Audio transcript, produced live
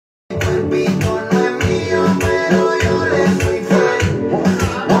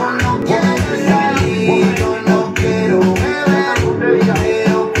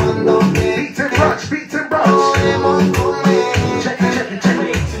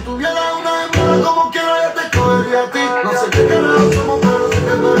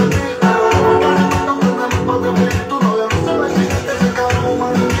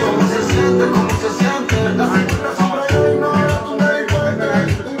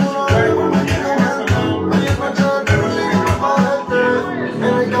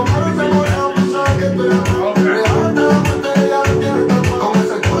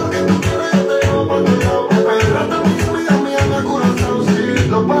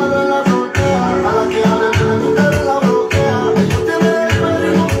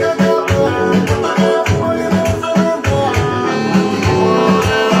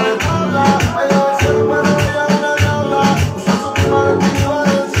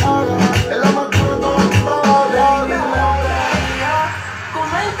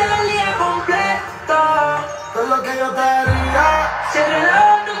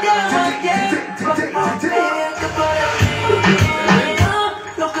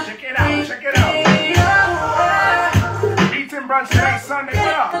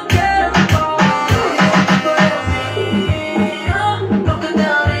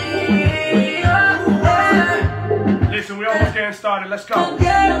Let's go.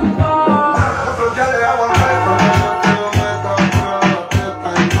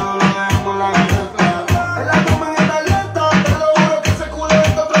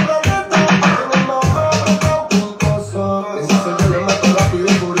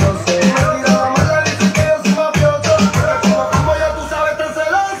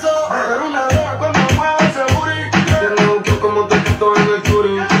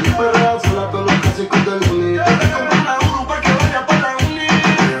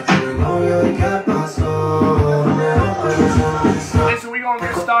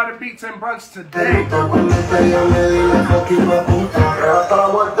 Beats and brunch today. What's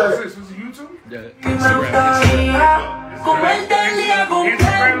this? YouTube? Yeah, Instagram.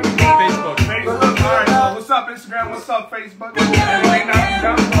 Facebook. Alright, so what's up, Instagram? What's up, Facebook?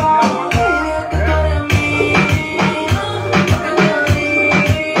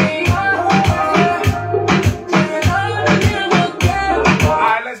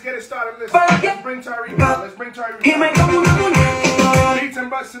 Alright, let's get it started. Let's bring Tarik out. Let's bring Tarik out. Beats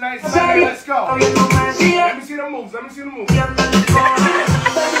and brunch tonight. Let's go. Let me see the moves. Let me see the moves.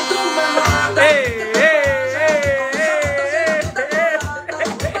 Hey, hey, hey,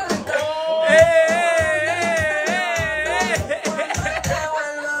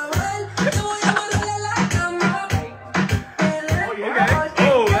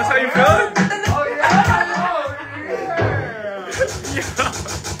 oh, that's how you feel it? Oh, yeah.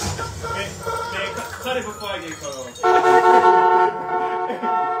 Cut it before I get cut off.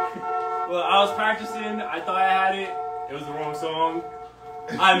 Well, I was practicing. I thought I had it. It was the wrong song.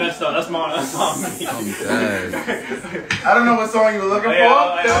 I messed up. That's my me. I don't know what song you were looking for. I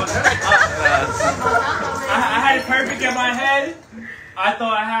had it perfect in my head. I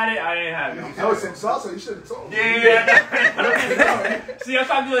thought I had it. I didn't have it. I was in salsa. You should have told me. Yeah. See, I'm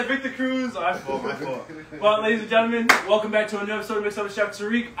trying to do like Victor Cruz. My fault. Well, ladies and gentlemen, welcome back to another episode of Mix Up with Chef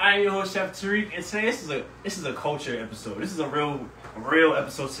Tarik. I am your host, Chef Tarik, and today this is a culture episode. This is a real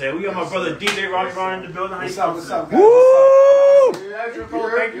episode today. We got my brother DJ Ronny Ron in the building. What's up, guys? Woo!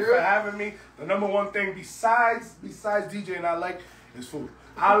 Thank you for having me. The number one thing besides DJing I like is food.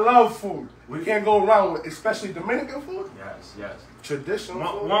 I love food. We can't go wrong with, especially Dominican food. Yes. Traditional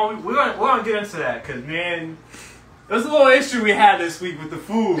food. Well, we're gonna get into that because, man, there's a little issue we had this week with the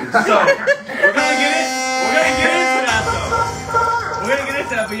food. So we're gonna get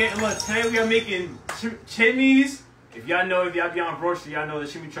into that. But yeah, look, today we are making Chimi's. If y'all be on Brunch, y'all know the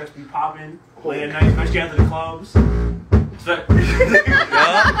Chimi trucks be popping late at night, especially after the clubs. So,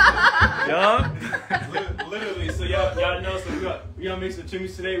 literally. So y'all know. So we gonna make some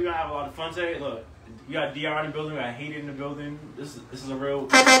Chimis today. We gonna have a lot of fun today. Look, we got DR in the building. We got Hated in the building. This is a real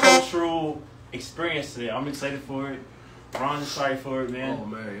cultural experience today. I'm excited for it. Ron is excited for it, man. Oh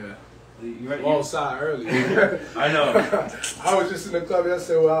man, yeah. You ready? We're outside early. I know. I was just in the club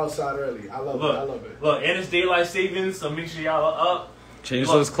yesterday. We're outside early. I love it. Look, and it's daylight savings, so make sure y'all are up. Change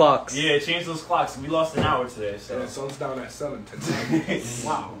those clocks. Yeah, change those clocks. We lost an hour today, so. Yeah, sun's down at 7 today.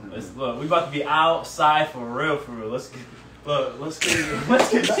 Wow. Look, we about to be outside for real. Let's get started.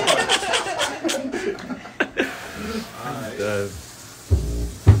 All right.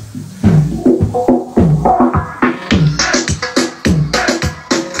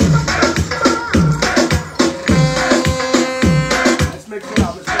 Let's mix it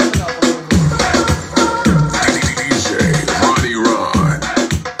up a little bit.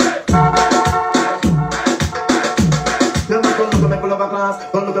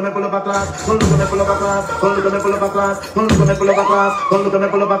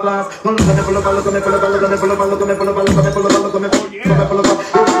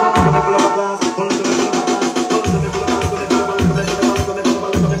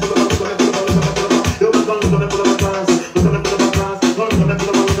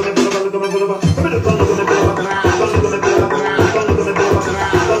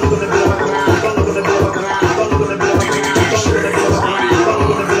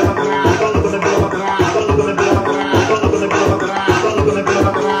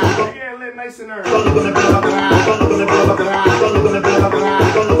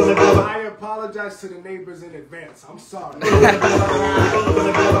 I apologize to the neighbors in advance. I'm sorry. It's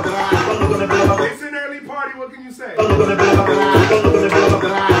an early party. What can you say?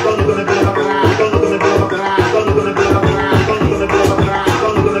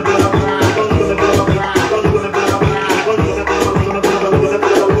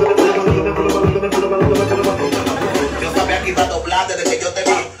 Yo sabía que iba a doblar desde que yo te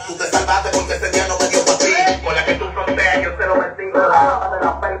vi. Tú te salvaste porque ese día no me dio para ti. Con la que tú fronteas, yo se lo bendigo.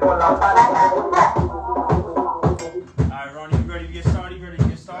 Alright, Ronnie, you ready to get started?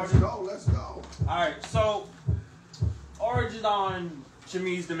 Let's go. Let's go. Alright, so origin on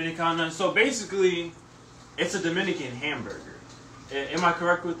Chimi's Dominicano. So basically, it's a Dominican hamburger. Am I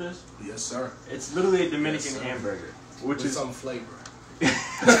correct with this? Yes, sir. It's literally a Dominican hamburger, which With is some flavor.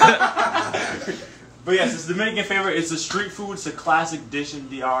 But yes, it's Dominican flavor. It's a street food. It's a classic dish in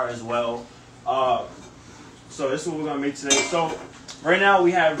DR as well. So this is what we're gonna make today. So right now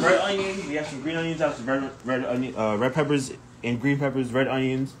we have red onions. We have some green onions. I have some red peppers and green peppers, red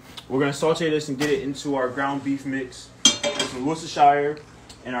onions. We're gonna saute this and get it into our ground beef mix with some Worcestershire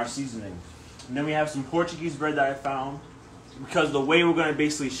and our seasoning. And then we have some Portuguese bread that I found, because the way we're gonna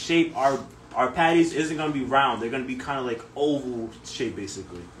basically shape our patties isn't gonna be round. They're gonna be kind of like oval shape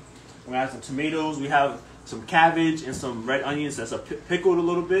basically. We're gonna have some tomatoes. We have some cabbage and some red onions that's pickled a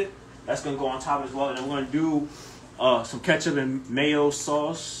little bit. That's gonna go on top as well. And then we're gonna do some ketchup and mayo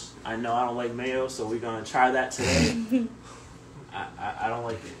sauce. I know I don't like mayo, so we're gonna try that today. I don't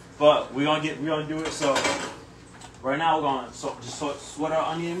like it, but we're gonna do it. So right now we're gonna just sweat our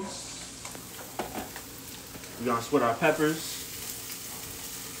onions. We're gonna sweat our peppers.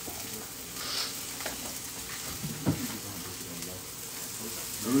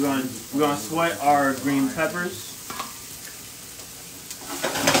 And we're gonna sweat our green peppers.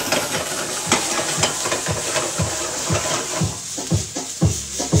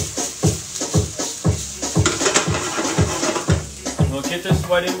 We'll get this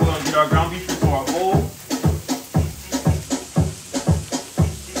sweating. We're gonna get our ground beef into our bowl.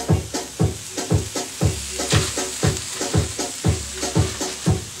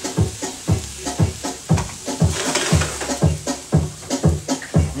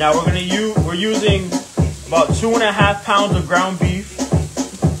 Now we're using about 2.5 pounds of ground beef.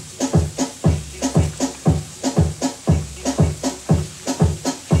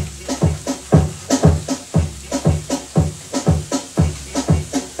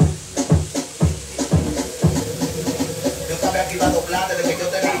 Yo sabía que iba a doblar desde que yo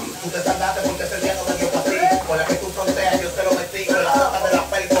te vi. Tú te salvaste porque ese día no me dio para ti. Con la que tú fronteas, yo se lo bendigo. La boca de la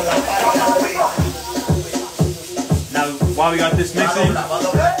pel con la pari la fui. Now while we got this mixing,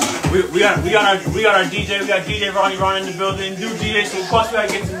 we got our DJ. We got DJ Ronny Ron in the building. New DJ, so of course we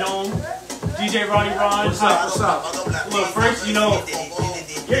gotta get to know him. DJ Ronny Ron. What's up? Look, first, you know,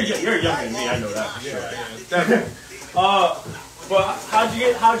 you're younger than me. I know that for sure. Definitely. But how'd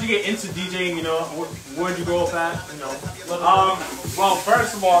you get into DJing? You know, where'd you grow up at? You know. Well,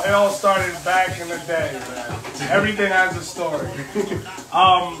 first of all, it all started back in the day, man. Everything has a story.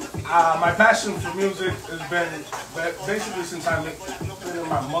 My passion for music has been basically since I've been in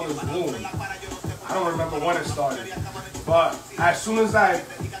my mother's womb. I don't remember when it started, but as soon as I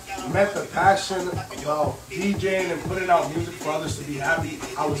met the passion about DJing and putting out music for others to be happy,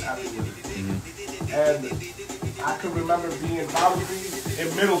 I was happy with it. And I can remember being probably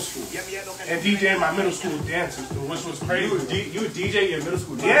in middle school and DJing my middle school dances, dude, which was crazy. You would DJ your middle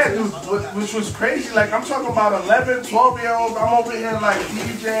school dances? Yeah, dude, which was crazy. Like, I'm talking about 11, 12-year-olds. I'm over here, like,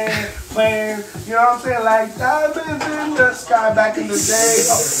 DJing, playing, you know what I'm saying? Like, diamonds in the sky back in the day.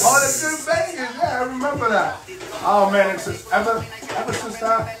 All the good bangers. Yeah, I remember that. Oh, man, it's just, ever since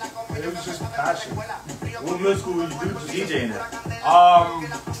that, it was just passion. What middle school would you do DJing at?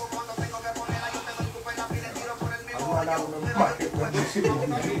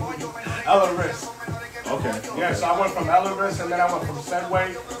 Elleris. Okay. Yeah, so I went from Elleris and then I went from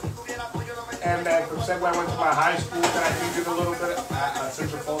Sedway. and then from Segway I went to my high school, and I DJed a little bit at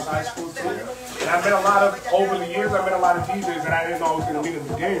Central Falls High School too. And I met a lot of, over the years, I met a lot of DJs that I didn't know I was going to meet in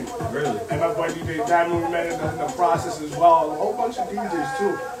the game. Really? And my boy DJ Diamond, we met in the process as well. A whole bunch of DJs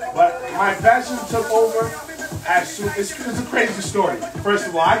too. But my passion took over as soon, it's a crazy story. First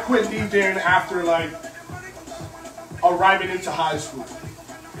of all, I quit DJing after like arriving into high school.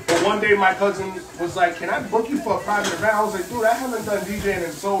 But one day my cousin was like, can I book you for a private event? I was like, dude, I haven't done DJing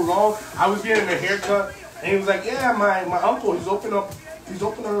in so long. I was getting a haircut, and he was like, yeah, my uncle, he's opening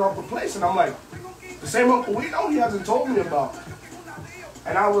up a place. And I'm like, the same uncle we know he hasn't told me about.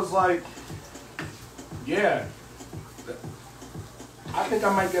 And I was like, yeah, I think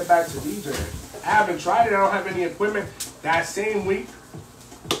I might get back to DJing. I haven't tried it, I don't have any equipment. That same week,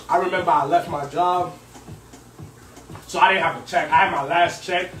 I remember I left my job. So I didn't have a check. I had my last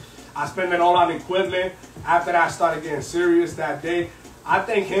check. I spent it all on equipment. After that, I started getting serious that day. I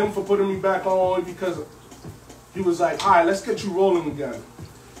thank him for putting me back on because he was like, all right, let's get you rolling again.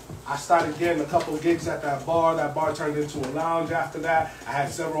 I started getting a couple gigs at that bar. That bar turned into a lounge after that. I had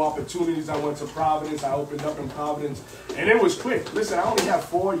several opportunities. I went to Providence. I opened up in Providence. And it was quick. Listen, I only have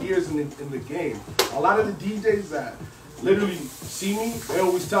 4 years in the game. A lot of the DJs that literally see me, they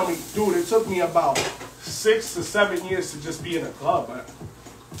always tell me, dude, it took me about 6 to 7 years to just be in a club. But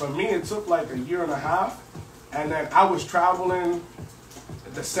for me, it took like a year and a half. And then I was traveling.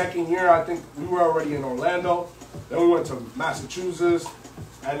 The second year, I think we were already in Orlando. Then we went to Massachusetts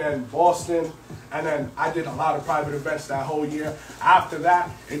and then Boston. And then I did a lot of private events that whole year. After that,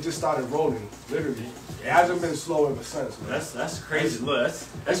 it just started rolling, literally. It hasn't been slow ever since, man. That's crazy. Look,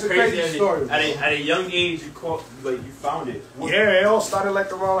 that's a crazy. crazy story. At a young age, you found it. Yeah, it all started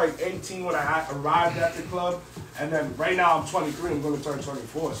like around like 18 when I arrived at the club. And then right now I'm 23, I'm going to turn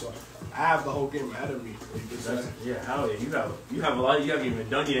 24. So I have the whole game ahead of me. Yeah, hell yeah. You have a lot you haven't even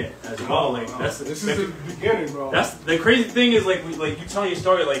done yet as well. Like this is the beginning, bro. That's the crazy thing is like you telling your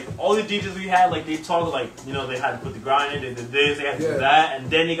story, like all the DJs we had, like they talk like, you know, they had to put the grind in, they did this, they had to do that, and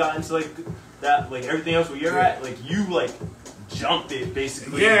then they got into like that, like everything else where you're at, like you like jumped it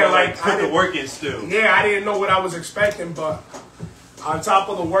basically. Yeah, but, like put the work in still. Yeah, I didn't know what I was expecting, but on top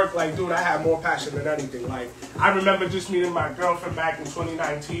of the work, like, dude, I had more passion than anything. Like, I remember just meeting my girlfriend back in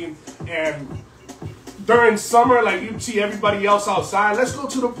 2019, and during summer, like, you'd see everybody else outside. Let's go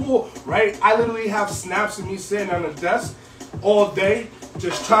to the pool, right? I literally have snaps of me sitting on a desk all day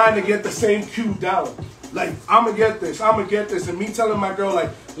just trying to get the same cue down. Like, I'm going to get this. And me telling my girl, like,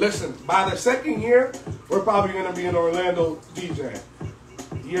 listen, by the second year, we're probably going to be in Orlando DJing.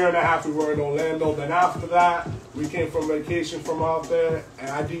 Year and a half we were in Orlando. Then after that, we came from vacation from out there, and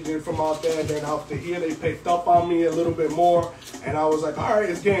I DJed from out there. Then after here, they picked up on me a little bit more, and I was like, all right,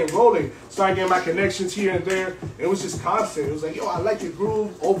 it's getting rolling. Started getting my connections here and there. It was just constant. It was like, yo, I like your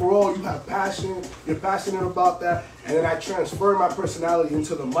groove. Overall, you have passion. You're passionate about that. And then I transferred my personality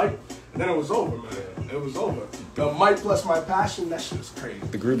into the mic, and then it was over, man. It was over. The mic plus my passion, that shit was crazy.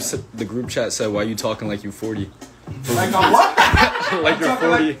 The group chat said, why you talking like you 40? Like I'm what? Like you're 40.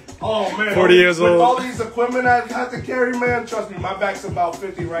 Like, oh man, 40 years with old. all these equipment I have to carry, man. Trust me, my back's about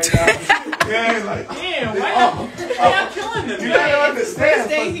 50 right now. Yeah, like Damn, why y'all killing them? You gotta understand.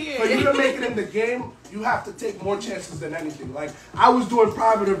 Stay here. For you to make it in the game, you have to take more chances than anything. Like I was doing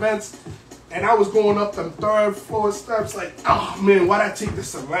private events, and I was going up them third floor steps. Like, oh man, why'd I take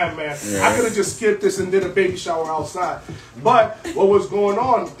this to land, man? Yeah. I could have just skipped this and did a baby shower outside. But what was going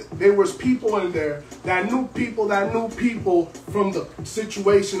on? There was people in there that knew people from the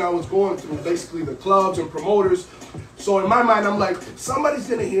situation I was going through, basically the clubs and promoters. So in my mind, I'm like, somebody's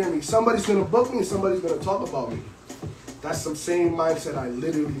gonna hear me, somebody's gonna book me, and somebody's gonna talk about me. That's the same mindset I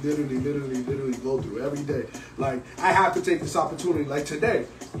literally go through every day. Like, I have to take this opportunity. Like today,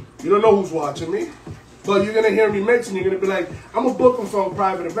 you don't know who's watching me, but you're gonna hear me mix, and you're gonna be like, I'm gonna book him from a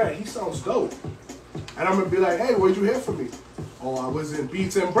private event. He sounds dope. And I'm gonna be like, hey, where'd you hear from me? Oh, I was in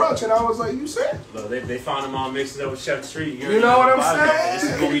Beats and Brunch, and I was like, you said? Look, they found him on mixing up with Chef Tarik. You know what I'm saying? This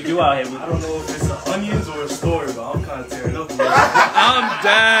is what we do out here. I don't know if it's an onions or a story, but I'm kind of tearing up. I'm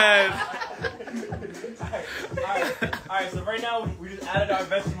dead. Alright, so right now we just added our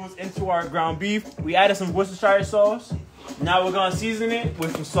vegetables into our ground beef. We added some Worcestershire sauce. Now we're gonna season it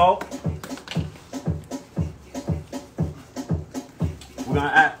with some salt. We're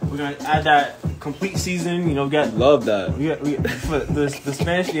gonna add that complete seasoning. You know, we got Love that. we for the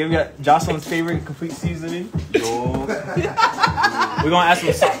Spanish. Yeah, we got Jocelyn's favorite complete seasoning. Yo. We're gonna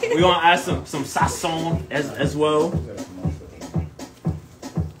add some sazon as well.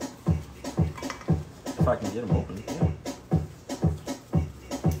 If I can get them open. Yeah.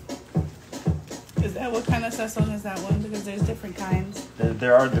 What kind of sazon is that one? Because there's different kinds.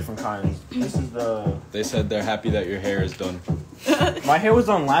 There are different kinds. This is the. They said they're happy that your hair is done. My hair was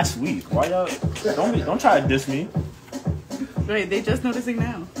done last week. Why y'all? Don't try to diss me. Right, they just noticing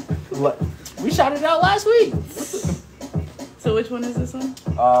now. We shot it out last week. So which one is this one?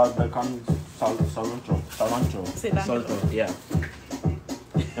 The cilantro. Cilantro. Yeah.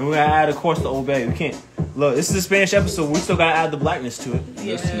 And we're gonna add, of course, the Old Bay. We can't. Look, this is a Spanish episode. We still gotta add the blackness to it.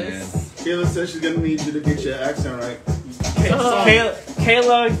 Yes. Kayla says she's gonna need you to get your accent right.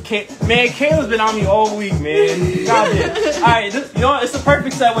 Kayla's been on me all week, man. Goddamn. Alright, you know what? It's the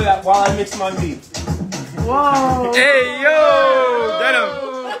perfect segue while I mix my beat. Whoa. Hey, yo! Get him!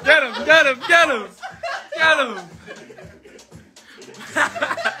 Get him! Get him! Get him! Get him!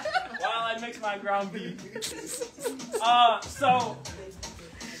 While I mix my ground beef.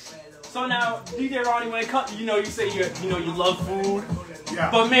 So now, DJ Ronny, when it comes, you say you love food. Yeah.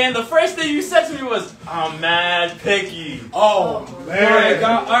 But man, the first thing you said to me was, I'm mad picky. Oh, man.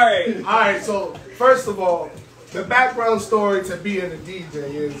 All right. So, first of all, the background story to being a DJ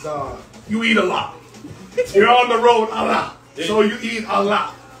is you eat a lot. You're on the road a lot. So you eat a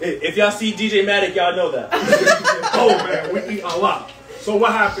lot. If y'all see DJ Matic, y'all know that. Oh, man, we eat a lot. So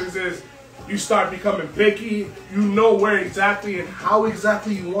what happens is you start becoming picky. You know where exactly and how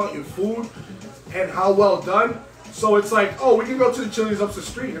exactly you want your food and how well done. So it's like, oh, we can go to the Chili's up the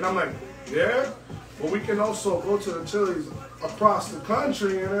street. And I'm like, yeah? But we can also go to the Chili's across the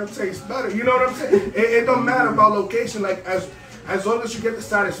country and it tastes better. You know what I'm saying? It don't matter about location. Like, as long as you get the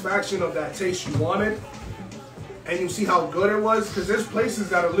satisfaction of that taste you wanted and you see how good it was, because there's places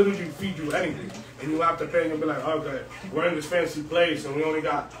that'll literally feed you anything. And you have to pay and be like, okay, we're in this fancy place and we only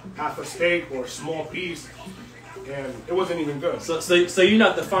got half a steak or a small piece. And it wasn't even good. So you're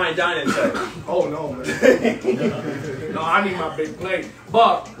not the fine dining type. Oh no, man. No, I need my big plate.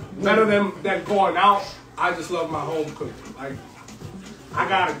 But better than going out, I just love my home cooking. Like, I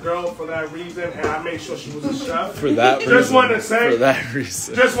got a girl for that reason, and I made sure she was a chef. For that reason. Just want to say. For that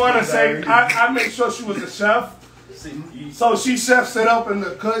reason. Just want to say, I made sure she was a chef. So she chefs it up in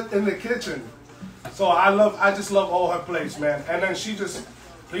the kitchen. So I just love all her plates, man. And then she just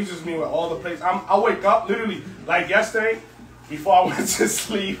pleases me with all the plates. I wake up literally like yesterday before I went to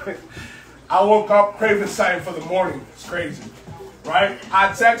sleep. I woke up craving something for the morning. It's crazy, right? I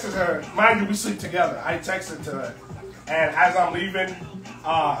texted her. Mind you, we sleep together. I texted to her, and as I'm leaving,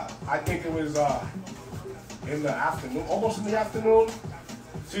 I think it was in the afternoon, almost in the afternoon.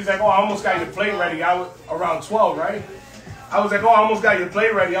 She's like, "Oh, I almost got your plate ready." I was around 12, right? I was like, "Oh, I almost got your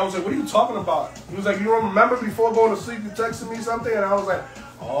plate ready." I was like, "What are you talking about?" He was like, "You don't remember before going to sleep you texted me something?" And I was like,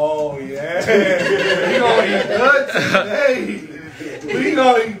 "Oh yeah, we gonna eat good today. We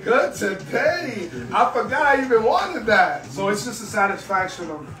gonna eat good today." I forgot I even wanted that. So it's just a satisfaction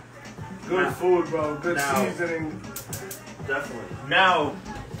of good food, bro. Good seasoning. Definitely. Now,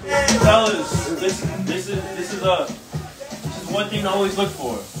 fellas, this is one thing to always look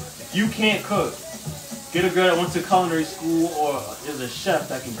for. If you can't cook, get a girl that went to culinary school or is a chef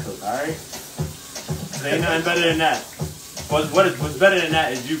that can cook, alright? There ain't nothing better than that. What's better than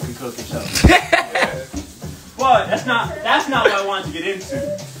that is you can cook yourself. But that's not what I wanted to get into.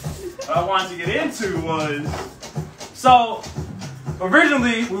 What I wanted to get into was, so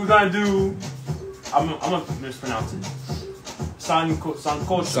originally we were gonna do, I'm gonna mispronounce it.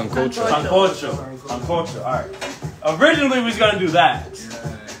 Sancocho. Alright. Originally we was gonna do that.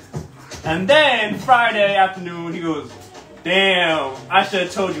 And then Friday afternoon, he goes, "Damn, I should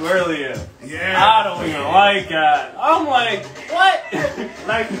have told you earlier. Yeah. I don't even like that." I'm like, what?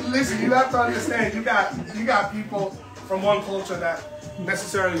 Like, listen, you have to understand, you got people from one culture that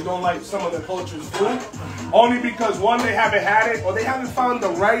necessarily don't like some of the culture's food, only because one, they haven't had it, or they haven't found the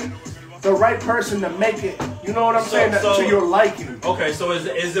right person to make it. You know what I'm saying? To your liking. Okay, so is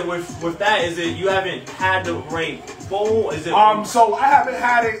it with that? Is it you haven't had the right bowl? Is it? So I haven't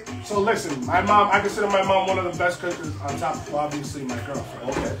had it. So listen, my mom. I consider my mom one of the best cookers on top of obviously my girlfriend.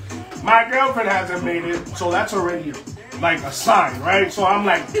 Okay, my girlfriend hasn't made it, so that's already like a sign, right? So I'm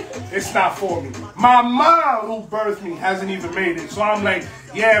like, it's not for me. My mom, who birthed me, hasn't even made it, so I'm like,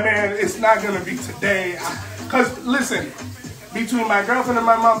 yeah, man, it's not gonna be today. Cause listen, between my girlfriend and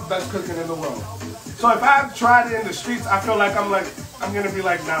my mom, best cooking in the world. So if I've tried it in the streets, I feel like I'm gonna be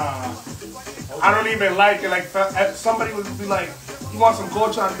like, nah, I don't even like it. Like somebody would be like, you want some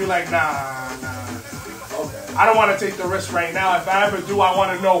culture? I'd be like, nah. Okay. I don't want to take the risk right now. If I ever do, I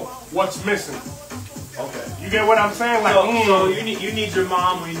want to know what's missing. Okay. You get what I'm saying? Like, so you need your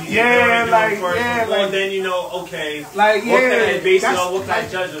mom. You need your like, then you know, okay. Like, what can I base it on? What can I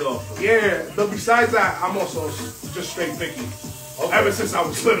judge it off? Yeah. But besides that, I'm also just straight picky. Okay. Ever since I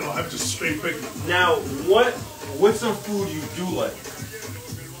was little, I've just straight picked them. Now, what's some food you do like?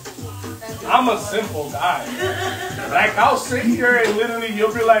 I'm a simple guy. Like, I'll sit here and literally,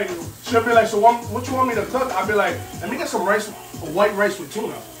 she'll be like, so what you want me to cook? I'll be like, let me get some rice, white rice with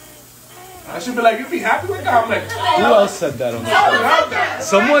tuna. And she'll be like, you be happy with that? I'm like, Who else said that on the show?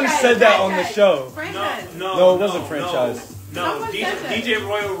 Someone said that on the show. No, it wasn't franchise. No, DJ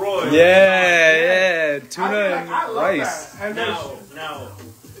Royal Roy. Yeah, tuna and rice. And now,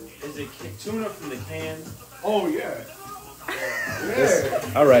 is it tuna from the can? Oh, yeah.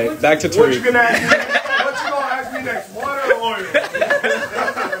 Yeah. All right, back to What you Tarik. gonna ask me? What you gonna ask me next? Water or oil?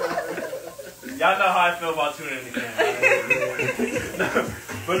 Y'all know how I feel about tuna in the can.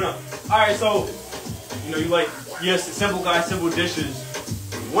 But no. Alright, so you like, yes, simple guys, simple dishes.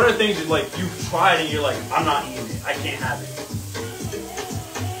 What are the things that you've tried and you're like, I'm not eating it. I can't have it.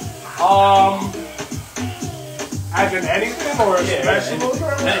 As in anything or vegetables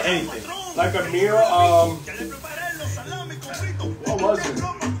or anything. Like a meal, what was it?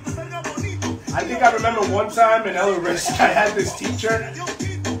 I think I remember one time in Elleridge, I had this teacher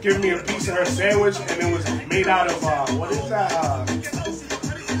give me a piece of her sandwich, and it was made out of, what is that,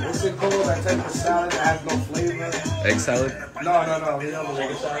 what's it called, that type of salad that has no flavor? Egg salad? No.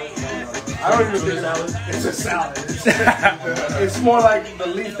 Chicken salad? No. I don't even think it's a salad. It's more like the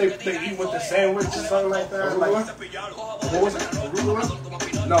leaf they eat with the sandwich or something like that. Like, what was it? Arugula?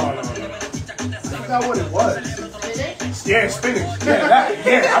 No. I forgot what it was. Yeah, spinach.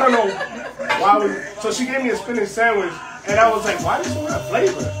 Yeah, I don't know why. So she gave me a spinach sandwich, and I was like, why does it have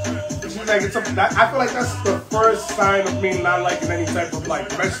flavor? And she's like, it's something that I feel like that's the first sign of me not liking any type of like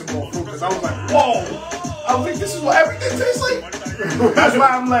vegetable fruit, because I was like, whoa. I was like, this is what everything tastes like. That's why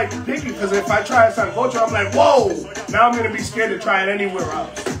I'm like picky, because if I try sancocho, I'm like, whoa. Now I'm gonna be scared to try it anywhere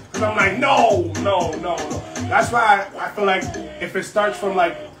else, because I'm like, no. That's why I feel like if it starts from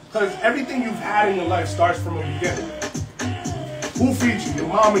like, because everything you've had in your life starts from a beginning. Who feeds you? Your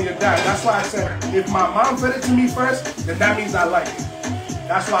mom and your dad. That's why I said, if my mom fed it to me first, then that means I like it.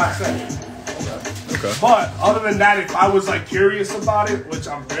 That's why I said it. Okay. But other than that, if I was like curious about it, which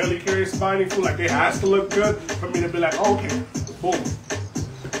I'm barely curious about any food, like it has to look good for me to be like, okay, boom.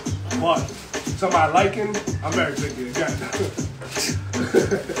 But somebody liking, I'm very picky again.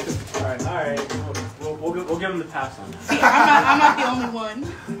 All right. We'll give him the pass on that. I'm not the only one.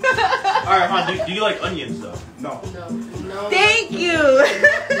 All right, hon, do you like onions though? No. Thank you.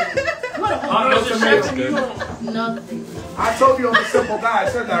 Nothing. I told you I'm a simple guy. I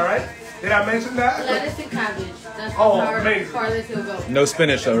said that, right? Did I mention that? Lettuce and cabbage. That's amazing. farthest he'll go. No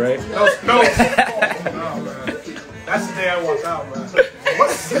spinach though, right? No. Oh, man. That's the day I walked out, man. What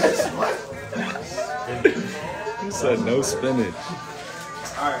is this? What? He said no spinach.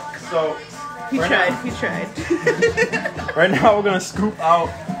 All right, so He tried. right now we're gonna scoop out.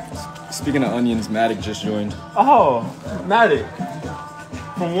 Speaking of onions, Matic just joined. Oh, Matic.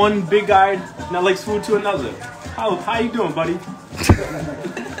 From one big guy that likes food to another. How you doing, buddy?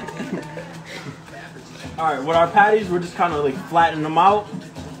 All right, with our patties, we're just kind of like flattening them out.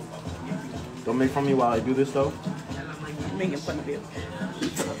 Don't make fun of me while I do this, though. I'm making fun of you.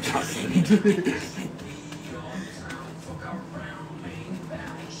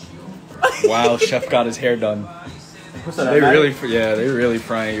 Wow, Chef got his hair done. What's that? They really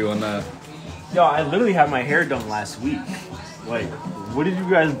frying you on that. Yo, I literally had my hair done last week. Like, what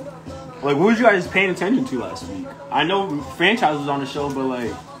was you guys paying attention to last week? I know Franchise was on the show, but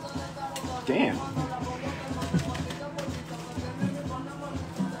like, damn.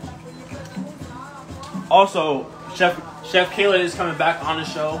 Also, Chef Kayla is coming back on the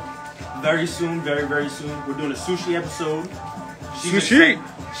show very soon, very, very soon. We're doing a sushi episode.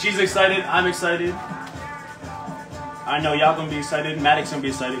 She's excited. I'm excited. I know y'all gonna be excited. Maddox gonna be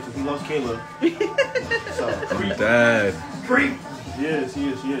excited because he loves Kayla. So, Dad. Creep. He is.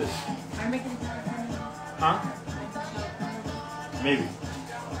 Huh? Maybe.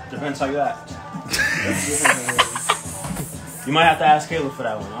 Depends how you act. You might have to ask Kayla for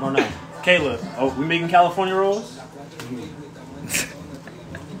that one. I don't know. Kayla, we making California rolls?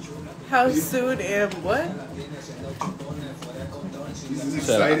 How soon and what? He's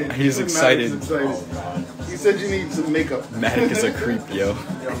excited. He's excited. He said you need some makeup. Matic is a creep, yo.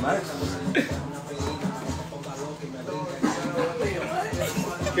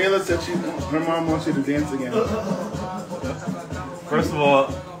 Kayla said her mom wants you to dance again. First of all,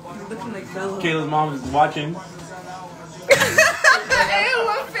 Kayla's mom is watching. Hey,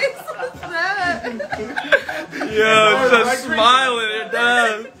 what face was that? Yo, just smiling. It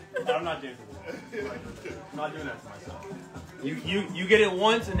does. I'm not dancing. I'm not doing that for myself. You get it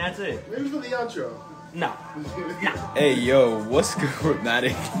once and that's it. Maybe for the outro. Nah. Hey, yo, what's good with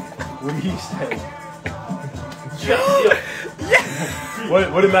Matic? What he said.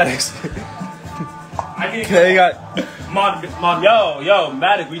 What did Matic say? I can They got. Mom, yo,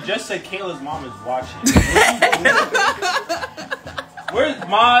 Matic, we just said Kayla's mom is watching. Where's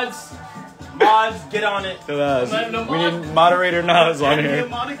Mods? Mods, get on it. We need moderator Nas on here.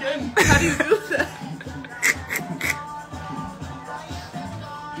 How do you do that?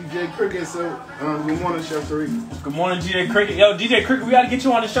 DJ Cricket, so good morning, Chef Tarik. Good morning, DJ Cricket. Yo, DJ Cricket, we gotta get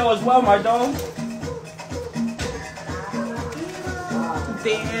you on the show as well, my dog.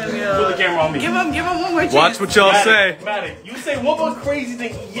 Damn, yo. Put the camera on me. Give him one more chance. Watch what y'all say. Matic, you say one more crazy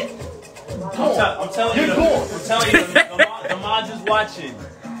thing. Yeah. I'm telling you, the Mods is watching.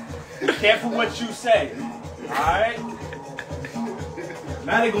 Be careful what you say. Alright?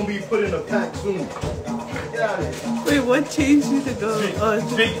 Matic gonna be put in a pack soon. Wait, what changed you to go?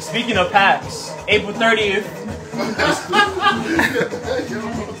 Speaking of packs, April 30th.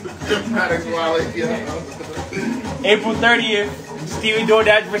 Matic's wild, yeah. April 30th, Stevie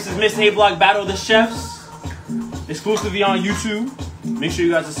DoorDash versus Miss A Block Battle of the Chefs. Exclusively on YouTube. Make sure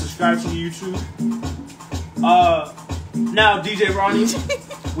you guys are subscribed to the YouTube. Now, DJ Ronny,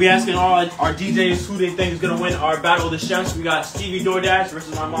 we asking all our DJs who they think is gonna win our Battle of the Chefs. We got Stevie DoorDash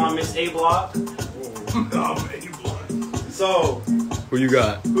versus my mom, Miss A Block. So, Who you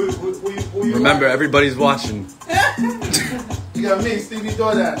got? Who you Remember, everybody's watching. You got me, Stevie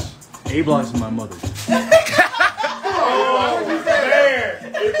DoorDash. A Block's my mother.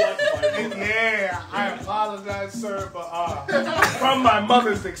 Yeah, I apologize, sir, but from my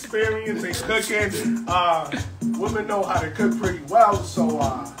mother's experience in cooking, women know how to cook pretty well, so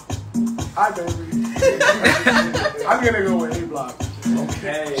hi baby. I'm gonna go with A Block.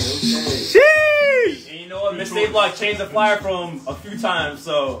 Okay. Sheesh! And you know what? Miss A Block changed the flyer from a few times,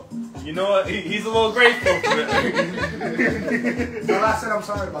 so you know what? He's a little grateful for it. Well, I said I'm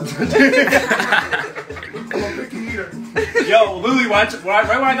sorry about that. I'm a picky eater. Yo, Lily, right when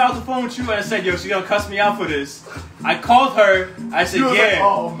I got off the phone with you, I said, yo, she gonna cuss me out for this. I called her. I said, She was yeah. like,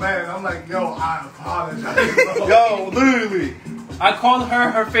 oh man, I'm like, yo, I apologize. Yo, literally. I called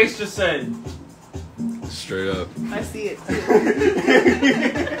her. Her face just said. Straight up. I see it too.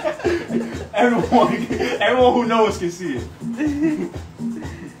 Everyone who knows can see it.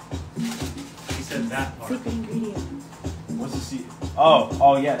 He said that part. Secret ingredient. What's the secret?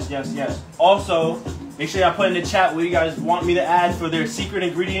 Oh, yes. Also, make sure y'all put in the chat what you guys want me to add for their secret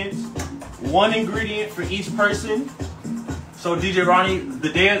ingredients. One ingredient for each person. So DJ Ronny, the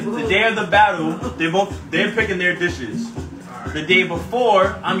day of the battle, they're picking their dishes. The day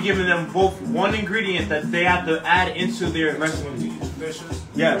before, I'm giving them both one ingredient that they have to add into their recipe. Dishes.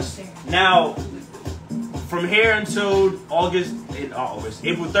 Yes. Now, from here until April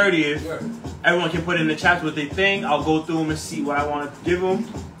 30th, everyone can put in the chat what they think. I'll go through them and see what I want to give them.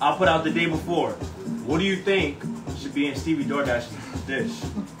 I'll put out the day before. What do you think should be in Stevie DoorDash's dish?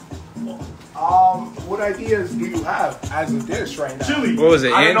 What ideas do you have as a dish right now? Chili. What was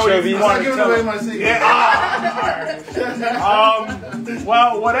it? I don't know if you Anchovies? want I'm to giving away my secret. Yeah.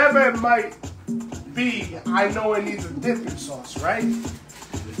 Well, whatever it might be, I know it needs a dipping sauce, right?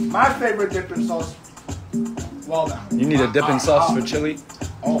 My favorite dipping sauce. Well, now. You need a dipping sauce for chili?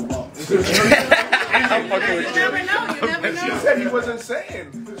 Oh, well. I'm fucking with You never know. You never He know. said he wasn't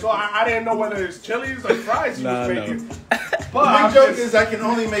saying. So I didn't know whether it's chilies or fries he was making. But My I'm joke just- is I can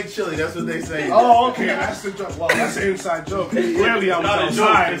only make chili. That's what they say. Oh, okay, that's the joke. Well, that's an inside joke. Clearly, I was Not a joke,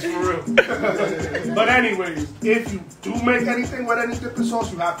 outside. it's for real. But anyways, if you do make anything with any dipping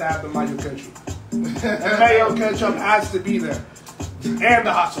sauce, you have to have the mayo ketchup. And mayo ketchup has to be there. And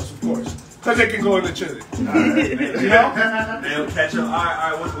the hot sauce, of course. Because it can go in the chili. You know? Mayo ketchup. All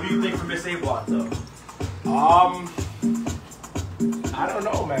right. What do you think for Miss A Block, though? I don't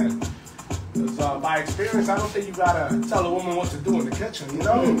know, man. 'Cause, by experience, I don't think you gotta tell a woman what to do in the kitchen, you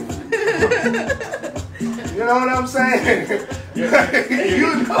know? You know what I'm saying? You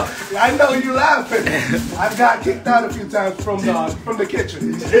know, I know you laughing. I've got kicked out a few times from the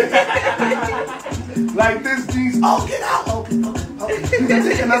kitchen. Like this, these. Oh, get out! Okay. Can I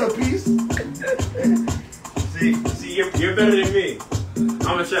take another piece? See, you're better than me.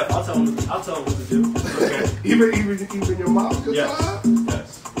 I'm a chef. I'll tell him what to do. Okay. Even your mom could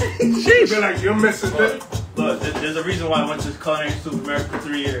Yes. She'd be like, you're missing it. Look, there's a reason why I went to culinary school for America for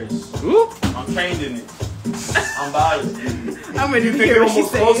 3 years. Ooh. I'm trained in it. I'm biased. I'm ready You to think hear you're what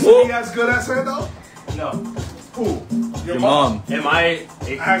she's almost close saying. to be as good as her, though? No. Who? Your mom. Am I?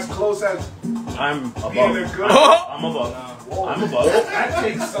 As close as I'm above. being a good. I'm above. I'm above. That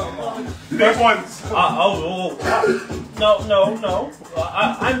takes some big ones. No.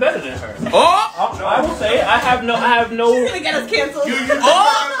 I'm better than her. Oh! I will say I have no. She's gonna get us canceled. You remember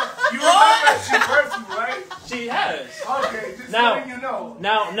she birthed you, right? She has. Okay, just now, letting you know.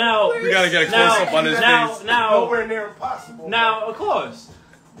 Now. We gotta get a close up on his face. Nowhere near impossible. Now, of course.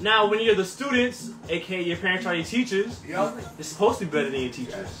 Now, when you're the students, aka your parents are your teachers, it's supposed to be better than your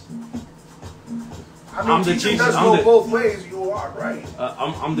teachers. I mean, I'm the teaching teacher. does go both ways. You are right.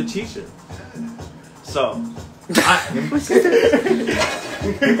 I'm the teacher. So.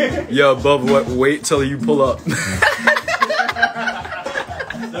 Yo, Bub, wait till you pull up.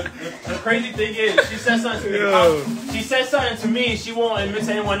 The crazy thing is, she said something to me. She said something to me. She won't admit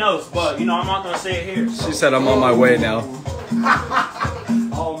to anyone else, but I'm not gonna say it here. So. She said, "I'm on my way now."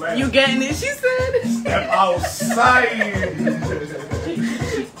 Oh man, you getting it? She said. Step outside.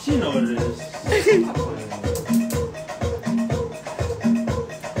 She know what it is.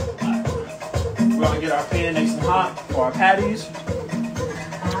 We're gonna get our pan nice and hot for our patties.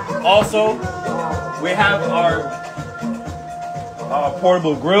 Also, we have our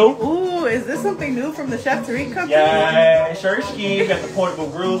portable grill. Ooh, is this something new from the Chef Tarik company? Yeah, sure. We got the portable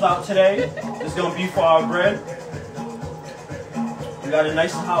grills out today. It's gonna be for our bread. We got it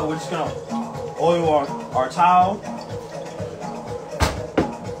nice and hot. We're just gonna oil our towel.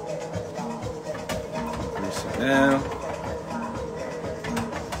 Yeah.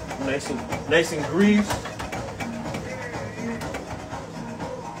 Nice and greased.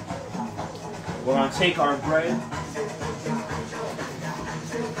 We're gonna take our bread.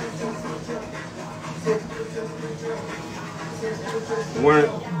 We're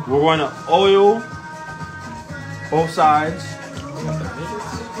going to oil both sides. What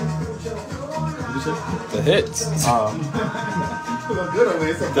did you say? The hits. Look good over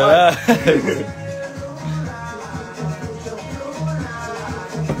here.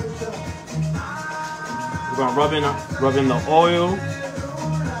 We're gonna rub in the oil.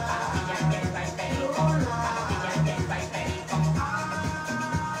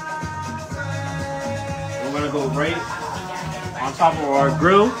 We're gonna go right on top of our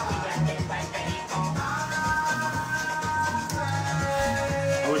grill.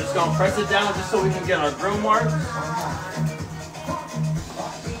 And we're just gonna press it down just so we can get our grill marks.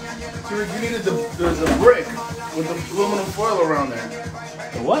 You needed the brick with the aluminum foil around there.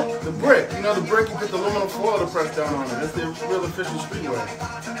 The what? The brick. You know the brick, you put the aluminum foil to press down on it. That's the real official streetwear.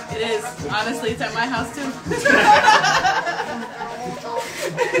 It is. Honestly, it's at my house too.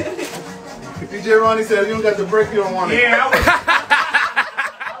 DJ Ronny said, if you don't got the brick, you don't want it. Yeah, I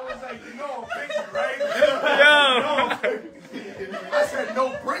was like, thank you, right? I said,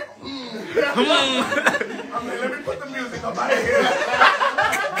 no brick? I'm like, let me put the music up out of here.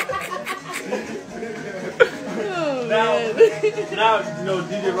 Now,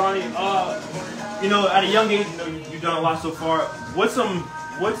 DJ Ronny, at a young age, you've done a lot so far. What's some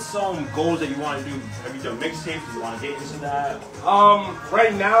goals that you want to do? Have you done mixtapes? Do you want to get into that?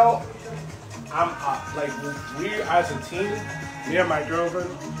 Right now, I'm we as a team, me and my girlfriend,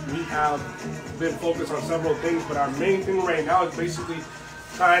 we have been focused on several things, but our main thing right now is basically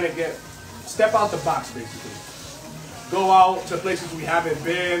trying to step out the box, basically. Go out to places we haven't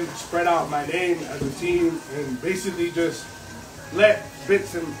been, spread out my name as a team, and basically just let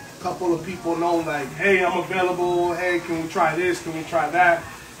bits and couple of people know, like, hey, I'm available, hey, can we try this, can we try that,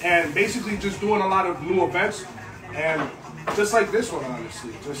 and basically just doing a lot of new events, and just like this one,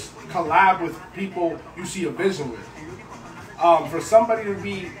 honestly, just collab with people you see a vision with. For somebody to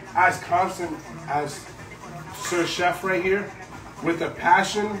be as constant as Sir Chef right here, with a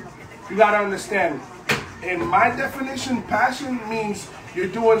passion, you gotta understand, in my definition, passion means you're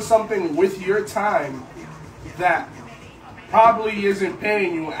doing something with your time that probably isn't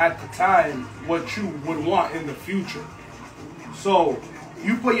paying you at the time what you would want in the future. So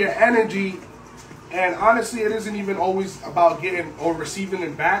you put your energy, and honestly, it isn't even always about getting or receiving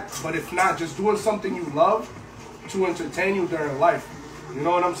it back, but if not, just doing something you love to entertain you during life. You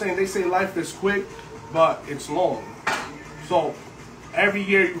know what I'm saying? They say life is quick, but it's long. So every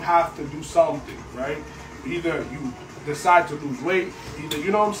year you have to do something, right? Either you decide to lose weight, either,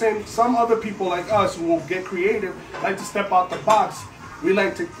 you know what I'm saying? Some other people like us who will get creative, like to step out the box. We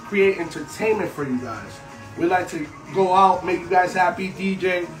like to create entertainment for you guys. We like to go out, make you guys happy,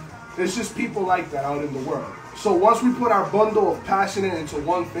 DJ. There's just people like that out in the world. So once we put our bundle of passion into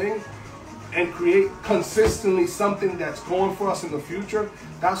one thing and create consistently something that's going for us in the future,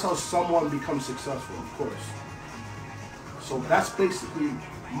 that's how someone becomes successful, of course. So that's basically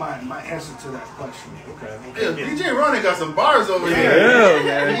my answer to that question. Okay. Yeah, DJ Ronny got some bars over here. Yeah,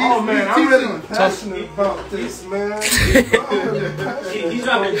 man. Oh man, I'm really passionate about this, man. He's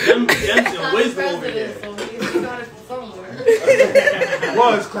dropping gems and wisdom over here. So he got it from somewhere.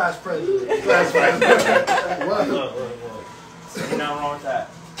 Was class president. That's right. Look. So nothing wrong with that.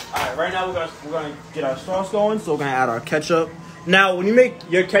 Alright, right now we're gonna get our sauce going, so we're gonna add our ketchup. Now, when you make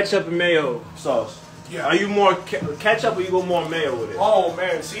your ketchup and mayo sauce, are you more ketchup or you go more mayo with it? Oh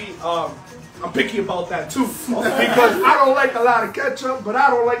man, see, I'm picky about that too because I don't like a lot of ketchup, but I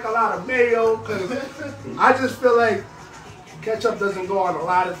don't like a lot of mayo because I just feel like ketchup doesn't go on a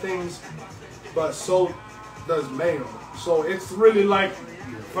lot of things, but so does mayo. So it's really like,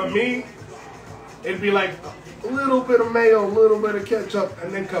 for me, it'd be like a little bit of mayo, a little bit of ketchup,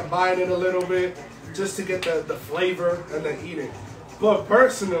 and then combine it a little bit just to get the flavor and then eat it. But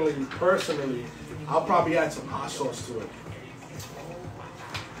personally, I'll probably add some hot sauce to it.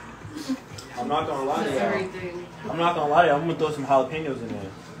 I'm not gonna lie to you. Everything. I'm gonna throw some jalapenos in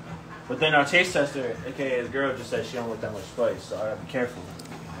there. But then our taste tester, aka his girl, just said she don't like that much spice, so I gotta be careful.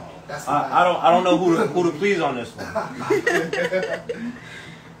 I don't know who to please on this one.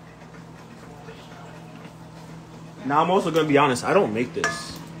 Now I'm also gonna be honest. I don't make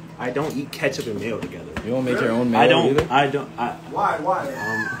this. I don't eat ketchup and mayo together. You don't make your own mayo either? Why?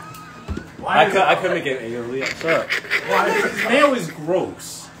 I could make it mayo. Shut up. Mayo is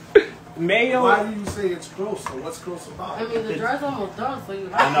gross. Mayo. Why do you say it's gross? So what's gross about I it? mean, the jar's almost done, so you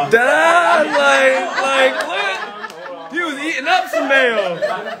have I know. Like what? You was eating up some mayo.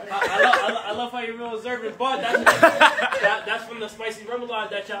 I love how you're real observant, but that's from the spicy remoulade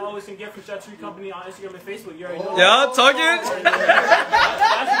that y'all always can get from Chef Tarik Company on Instagram and Facebook. You already know. Yeah, talking.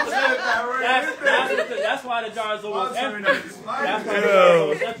 That's why the jar is almost empty. That's why the jar is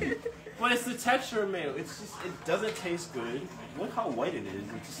almost empty. But it's the texture of mayo. It doesn't taste good. Look how white it is.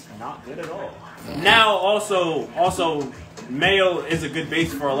 It's just not good at all. Now, also, mayo is a good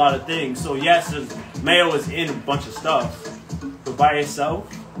base for a lot of things. So yes, mayo is in a bunch of stuff, but by itself,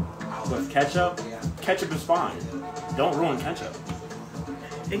 with ketchup is fine. Don't ruin ketchup.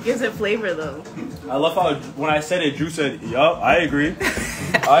 It gives it flavor though. I love how when I said it, Drew said, "Yup, I agree.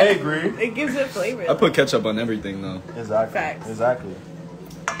 I agree." It gives it flavor. I put ketchup on everything though. Exactly. Facts. Exactly.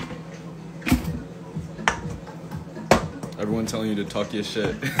 Everyone telling you to talk your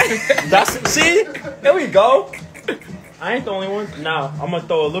shit. See? There we go. I ain't the only one. Now, I'm going to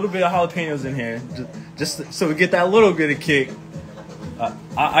throw a little bit of jalapenos in here. Just so we get that little bit of kick. I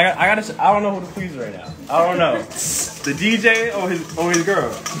don't know who to please right now. I don't know. The DJ or his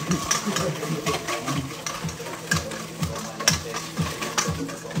girl.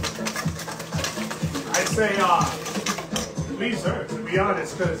 I say, please her, to be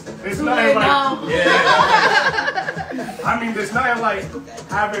honest, because it's nothing like, I mean, there's nothing like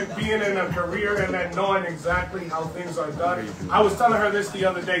being in a career and then knowing exactly how things are done. I was telling her this the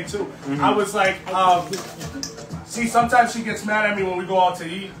other day too. Mm-hmm. I was like, see, sometimes she gets mad at me when we go out to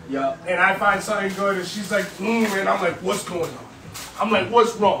eat, and I find something good, and she's like, and I'm like, what's going on? I'm like,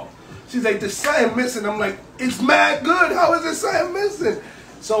 what's wrong? She's like, there's something missing. I'm like, it's mad good. How is there something missing?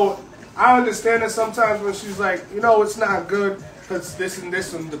 So I understand that sometimes when she's like, it's not good because this and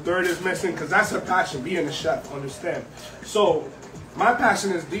the third is missing, because that's her passion, being a chef, understand? So my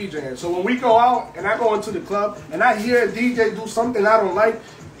passion is DJing. So when we go out and I go into the club and I hear a DJ do something I don't like,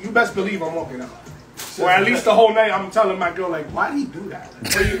 you best believe I'm walking out. Or at least the whole night I'm telling my girl, like, why did he do that?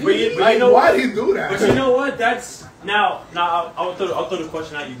 Why did he do that? But you know what? That's now I'll throw the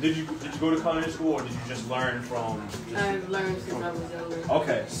question at you. Did you go to culinary school or did you just learn from? I've learned since I was younger.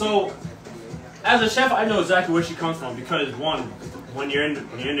 Okay, so as a chef, I know exactly where she comes from because when you're in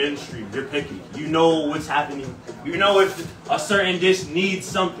the industry, you're picky. You know what's happening. You know if a certain dish needs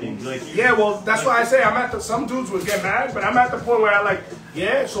something. That's why I say some dudes would get mad, but I'm at the point where I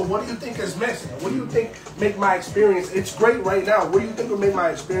so what do you think is missing? What do you think make my experience? It's great right now. What do you think would make my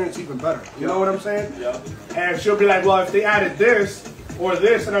experience even better? You know what I'm saying? Yeah. And she'll be like, well, if they added this or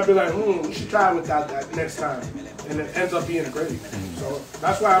this, and I'll be like, we should try without that next time. And it ends up being a gravy. So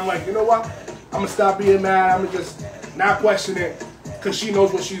that's why I'm like, you know what? I'm going to stop being mad. I'm going to just not question it because she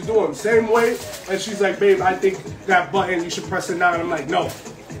knows what she's doing. Same way, and she's like, babe, I think that button, you should press it now. And I'm like, no.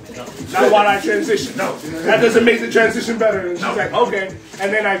 Not while I transition. No. That doesn't make the transition better. And she's like, okay.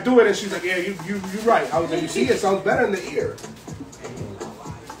 And then I do it, and she's like, yeah, you're right. I was like, you see, it sounds better in the ear.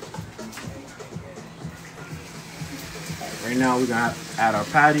 Right now, we're going to add our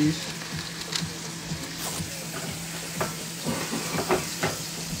patties.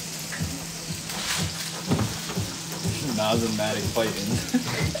 Nasmatic fighting.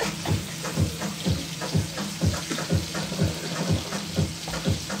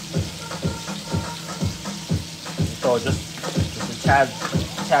 So just a tad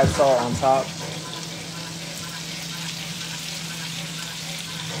salt on top.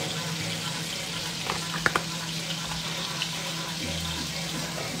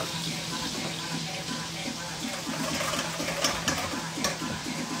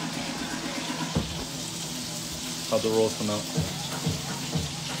 How'd the rolls come out?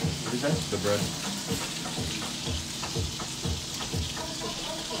 What is that? The bread.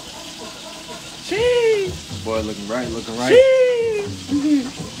 Cheese! Boy, looking right.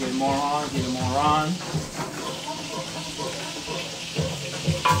 Cheese! Get more on.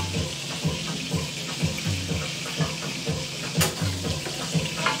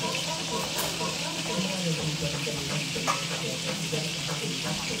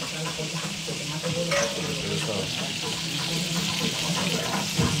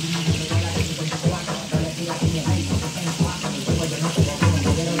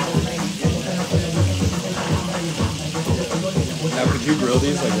 Now, could you grill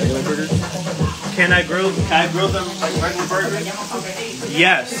these like regular burgers? Can I grill them like regular burgers?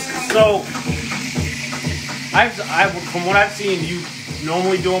 Yes. So, from what I've seen, you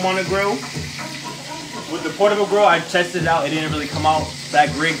normally do them on a grill. With the portable grill, I tested it out. It didn't really come out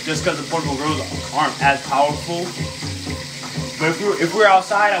that great just because the portable grills aren't as powerful. But if we're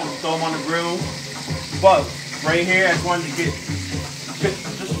outside, I would throw them on the grill. But right here, I just wanted to get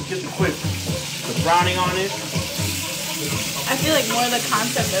the quick browning on it. I feel like more the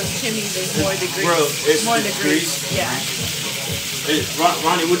concept of Chimi's is more the grease. Bro, it's more the the grease. Yeah.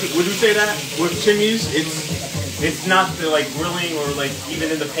 Ronnie, would you say that with Chimi's, it's not the like grilling or like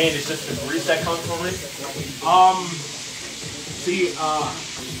even in the pan, it's just the grease that comes from it? See, I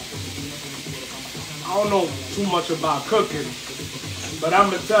don't know too much about cooking, but I'm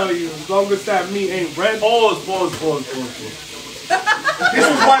gonna tell you, as long as that meat ain't red. Pause. This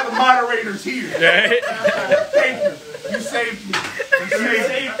is why the moderator's here. Thank you. You saved me.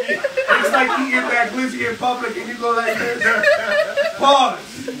 It's like you get that glizzy in public and you go like this. Pause.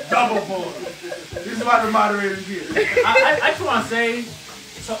 Double pause. This is why the moderator's here. I just want to say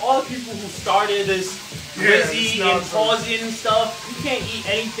to all the people who started this glizzy and pausing and stuff, you can't eat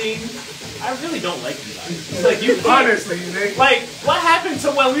anything. I really don't like you guys. It's like you honestly, Nick. Like what happened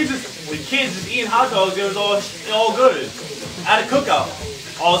to when we kids just eating hot dogs? It was all good at a cookout.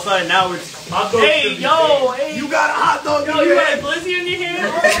 All of a sudden now it's hey, you got a hot dog in your you hand. got a glizzy in your hand?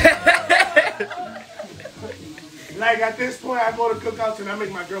 Like at this point, I go to cookouts and I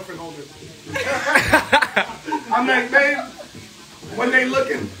make my girlfriend hold it. I'm like, babe, when they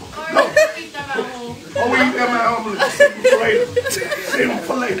looking, no. We eat them at home. Save them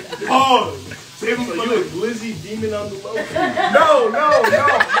for later. Pause. Save them for later. You a glizzy demon on the low? No.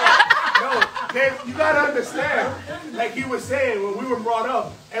 Babe, you gotta understand. Like he was saying, when we were brought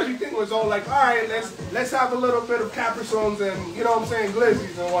up, everything was all like, all right, let's have a little bit of capriciones and, you know what I'm saying,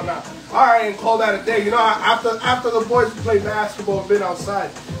 glizzies and whatnot. All right, and call that a day. You know, after the boys play basketball and been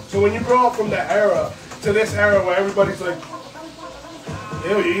outside. So when you grow up from that era to this era where everybody's like,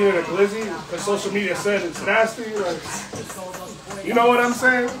 ew, you're eating a glizzy? Because social media said it's nasty. Like, you know what I'm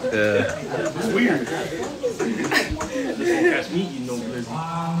saying? Yeah. It's weird. Catch me eating no glizzy.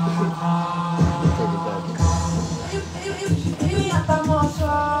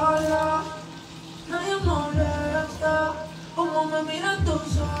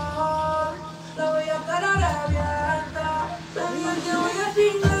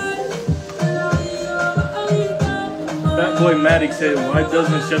 That boy Maddie said, why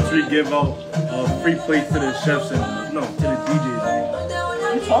doesn't Chef Tarik give out free plates to the chefs and to the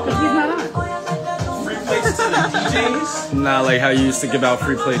DJs? You talking? He's not on. Free plates to the DJs? Nah, like how you used to give out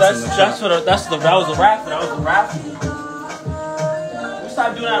free plates in the shop. That was a raffle. We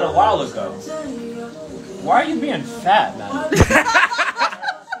stopped doing that a while ago. Why are you being fat, man?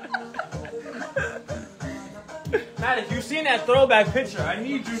 Matt, if you've seen that throwback picture, I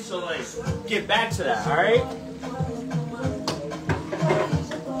need you to like get back to that, all right?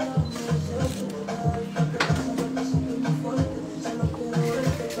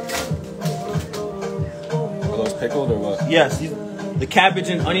 Are those pickled or what? Yes, the cabbage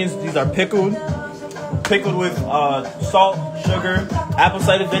and onions, these are pickled with salt, sugar, apple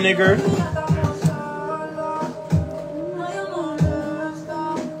cider vinegar.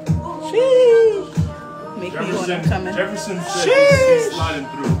 Make me want to come in. Jefferson said he's sliding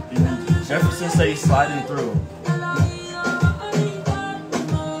through. Jefferson said he's sliding through.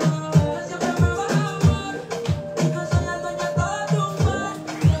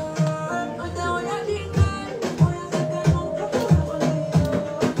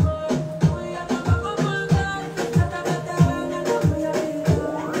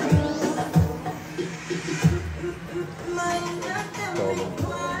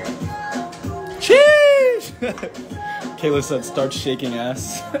 Kayla said, start shaking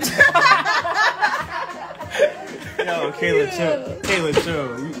ass. Yo, Kayla, chill. Kayla, chill.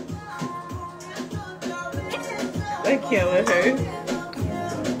 I can't with her.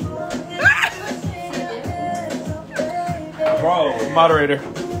 Bro. Moderator.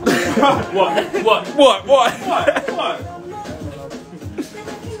 What?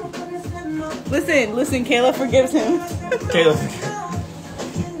 Listen, Kayla forgives him. Kayla.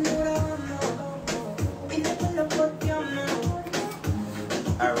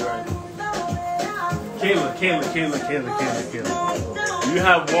 Kayla. You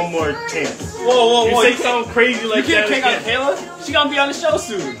have one more chance. Whoa. You say something crazy like you can't that kick out again. Kayla? She gonna be on the show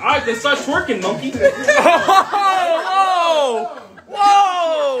soon. Alright, then start twerking, monkey.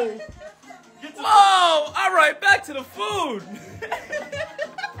 Whoa! All right, back to the food.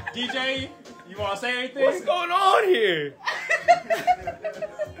 DJ, you wanna say anything? What's going on here?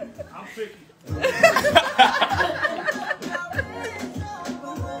 I'm tricky.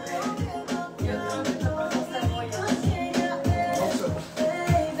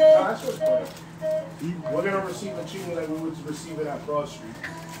 We're gonna receive a Chimi like we would receive it at Broad Street.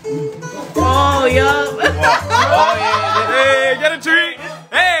 Oh, yup. Hey, get a treat.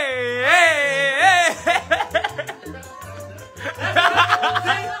 Hey.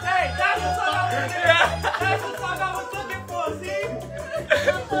 Hey, that's the song I was looking for, see?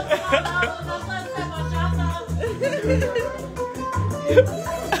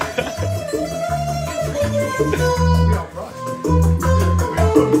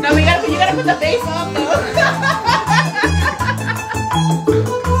 No, you gotta put the bass on though.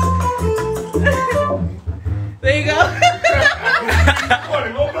 There you go.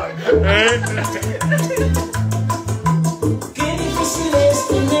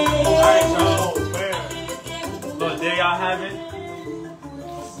 Look, there y'all have it.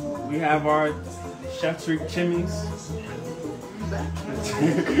 We have our Chef Tarik Chimis.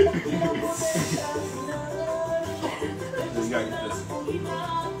 You gotta get this.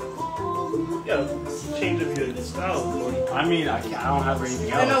 Yeah, change of your style, boy. I mean, I don't have anything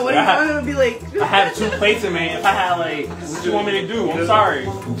else. I know, what are you gonna be like? I have 2 plates in me. If I had like, what you want me to do? I'm sorry.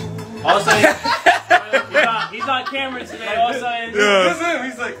 All of a sudden, he's on camera today. All of a sudden, Yeah.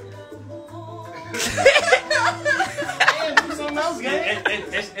 he's like,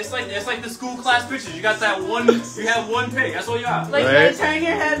 it's like the school class pictures. You got that one. You have one pick. That's all you got. Like, Right. turn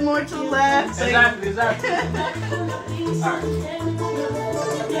your head more to the left. Like, Exactly. Alright.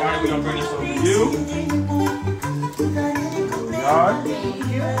 Alright, we gonna bring this over to you.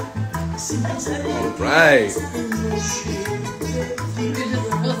 Right.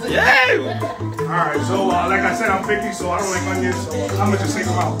 Yeah. Alright, so like I said, I'm picky, so I don't like onions, so I'm gonna just take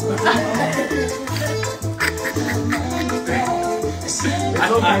them out.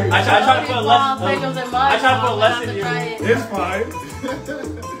 I try to put less in you. It's fine.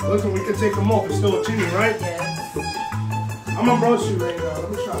 Listen, we can take them off. It's still a Chimi, right? yes. I'm on Broad Street right now. Let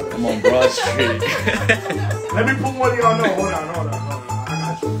me try this. I'm on Broad Street. Let me put one of y'all know. Hold on. I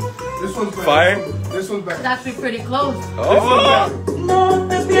got you. This one's better. Fire? This one's better. It's actually pretty close. Oh.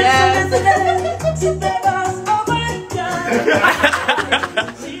 Yes.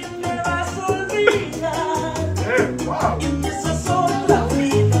 Yeah, wow.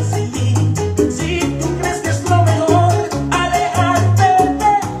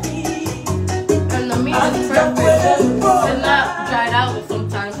 And the meat is perfect. It's not dried out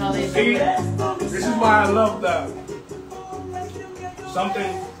sometimes how they do See, it. this is why I love that.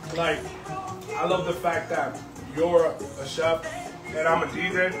 Something like, I love the fact that you're a chef and I'm a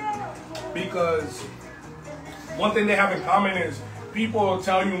DJ, because one thing they have in common is people will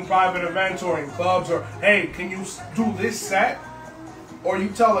tell you in private events or in clubs, or hey, can you do this set? Or you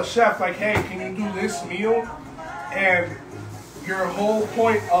tell a chef like, hey, can you do this meal? And your whole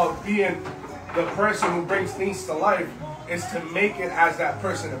point of being the person who brings things to life is to make it as that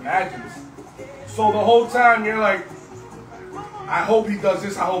person imagines. So the whole time you're like, I hope he does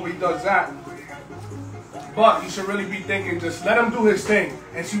this, I hope he does that. But you should really be thinking, just let him do his thing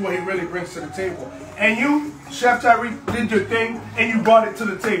and see what he really brings to the table. And you, Chef Tarik, did your thing and you brought it to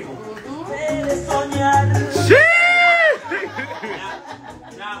the table.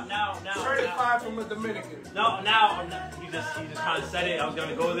 Now. Certified from a Dominican. No, you just kind of said it. I was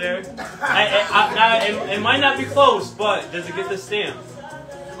gonna go there. It might not be close, but does it get the stamp?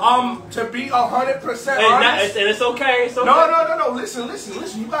 To be 100% honest, and it's okay. It's okay. No. Listen.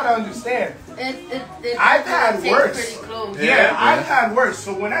 You gotta understand. I've had worse. Yeah, I've had worse.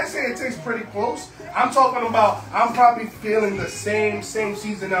 So when I say it tastes pretty close, I'm talking about I'm probably feeling the same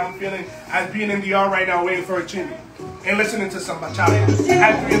season that I'm feeling as being in DR right now, waiting for a chimney and listening to some bachata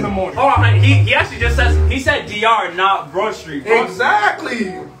at 3 in the morning. Hold on, he actually just said DR, not Broad Street. Bro.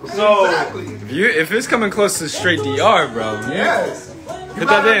 Exactly. So if it's coming close to straight DR, bro. Yes. Hit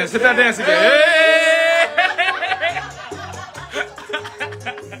that dance again. Hey!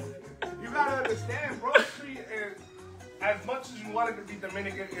 You gotta understand, Broad Street is, as much as you want it to be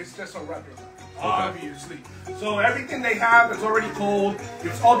Dominican, it's just a replica, obviously. So everything they have is already cold.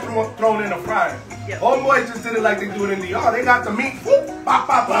 It's all thrown in a fryer. Homeboys just did it like they do it in DR. They got the meat, whoop, pop,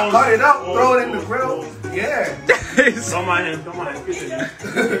 cut it up, throw it in the grill. Yeah. Don't mind him.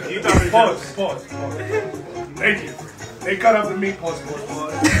 Pause. Thank you. They cut up the meat, pause.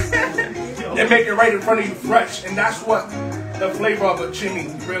 They make it right in front of you fresh, and that's what the flavor of a chimney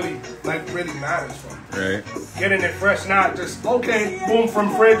really matters from. Right. Getting it fresh, not just boom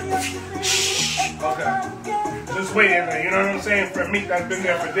from fridge. Okay. Just wait in there, you know what I'm saying? For meat that's been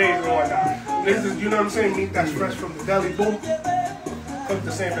there for days and whatnot. This is, you know what I'm saying? Meat that's fresh from the deli, boom. Cook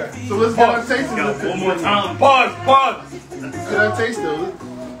the same thing. So let's get our taste of it. One more time. Pause. Let's get our taste of it.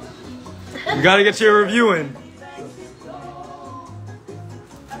 You gotta get your review in.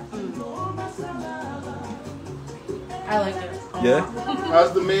 I like it. Yeah?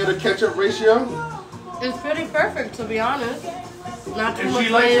 How's the mayo to ketchup ratio? It's pretty perfect, to be honest. Not too If much she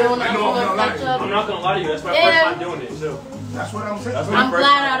likes mayo, it, not I too know much I'm not ketchup. I'm not gonna lie to you. That's my first time doing it too. That's what I'm saying. I'm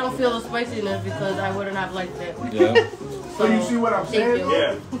glad I don't feel the spiciness because I wouldn't have liked it. Yeah. So you see what I'm saying?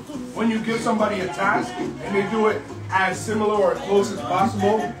 Yeah. When you give somebody a task and they do it as similar or as close as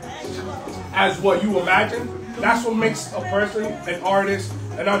possible as what you imagine, that's what makes a person, an artist,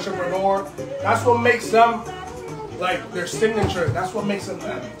 an entrepreneur, that's what makes them like their signature. That's what makes them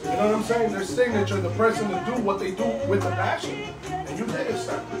them. You know what I'm saying? Their signature, the person to do what they do with the passion. And you did it,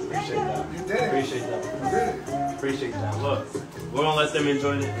 son. Appreciate that. You did it. Appreciate that. You did it. Appreciate that. Look, we're gonna let them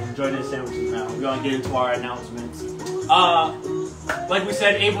enjoy their sandwiches now. We're gonna get into our announcements. Like we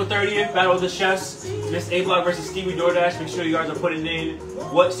said, April 30th, Battle of the Chefs, Miss A Block versus Stevie DoorDash. Make sure you guys are putting in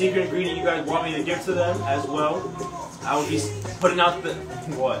what secret ingredient you guys want me to give to them as well. I will be putting out the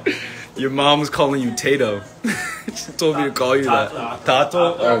what? Your mom's calling you Tato. She told me to call you that.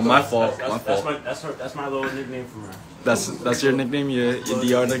 Tato? Oh, my fault. That's my little nickname from her. That's your nickname? Your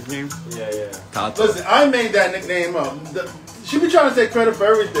DR nickname? Yeah. Tato. Listen, I made that nickname up. She be trying to take credit for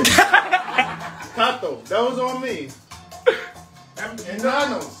everything. Tato, that was on me. And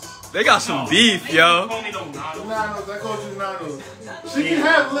Nanos. They got some beef, yo. Nanos, I called you Nanos. She can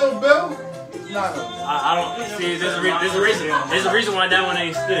have Lil Bill. Nanos. I don't see. There's a reason why that one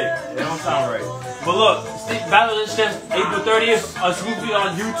ain't stick. It don't sound right. But look, Battle of the Chefs, April 30th, exclusively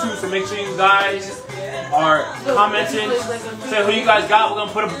on YouTube. So make sure you guys are commenting. Say who you guys got. We're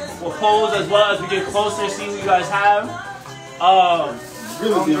gonna put a polls as well as we get closer. See who you guys have.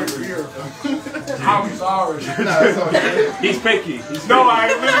 Really I'm sorry. He's picky. No,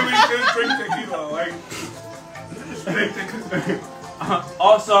 I literally didn't drink tequila.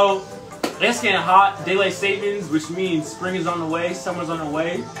 Also, it's getting hot. Daylight savings, which means spring is on the way, summer's on the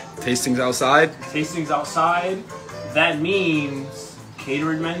way. Tastings outside. That means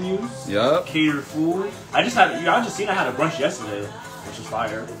catered menus. Yep. Catered food. I just had a brunch yesterday, which was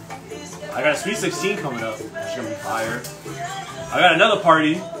fire. I got a Sweet 16 coming up, which is gonna be fire. I got another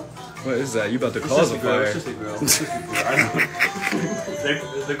party. What is that? You about to cause a fire? It's just a girl. I know.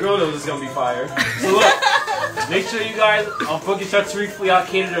 the girl knows it's gonna be fire. So look, make sure you guys book your Chef Tarik for y'all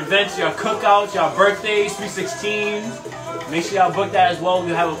catered events, y'all cookouts, y'all birthdays, Sweet 16s. Make sure y'all book that as well.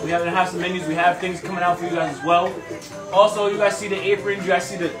 We have some menus. We have things coming out for you guys as well. Also, you guys see the aprons. You guys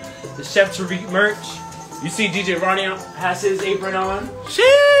see the Chef Tarik merch. You see DJ Ronny has his apron on.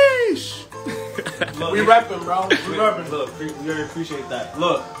 Sheesh. We reppin', bro. We reppin'. Look, we really appreciate that.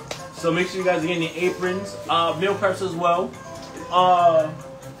 Look, so make sure you guys are getting your aprons, meal preps as well.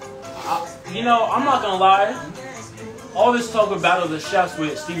 You know, I'm not gonna lie. All this talk about Battle of the Chefs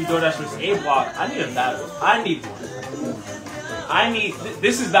with Stevie DoorDash versus A Block, I need a battle. I need one.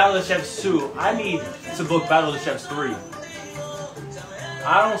 This is Battle of the Chefs 2. I need to book Battle of the Chefs 3.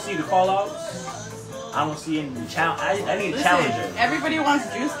 I don't see the call-outs. I don't see any challenge. I need a challenger. Everybody wants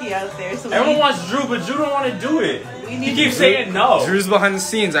Drewski out there. So everyone wants Drew, but Drew don't want to do it. He keeps saying no. Drew's behind the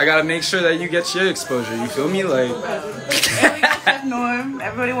scenes. I gotta make sure that you get your exposure. You feel me? Like. Chef Norm.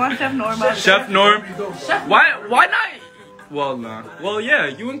 Everybody wants Chef Norm out Chef there. Norm. Why not? Well, nah. Well, yeah.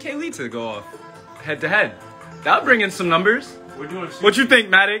 You and Kaylee to go off head to head. That'll bring in some numbers. We're doing. What you think,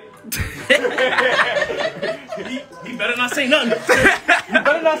 Matic? He better not say nothing. You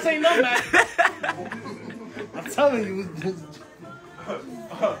better not say nothing, Matic. I'm telling you.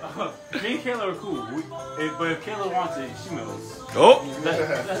 Me and Kayla are cool, but if Kayla wants it, she knows. Oh.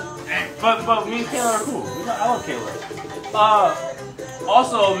 But me and Kayla are cool. I love Kayla.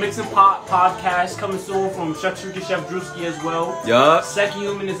 Also, Mixing Pot podcast coming soon from Chef Tarik and Chef Drewski as well. Yeah. Second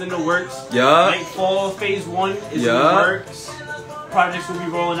Human is in the works. Yeah. Nightfall Phase 1 is in the works. Projects will be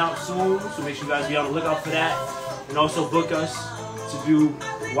rolling out soon, so make sure you guys be on the lookout for that. And also book us to do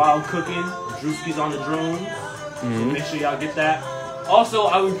wild cooking. Drewski's on the drones, so make sure y'all get that. Also,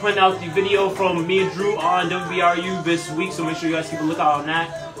 I will be putting out the video from me and Drew on WBRU this week, so make sure you guys keep a lookout on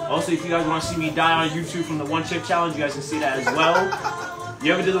that. Also, if you guys want to see me die on YouTube from the One Chip Challenge, you guys can see that as well.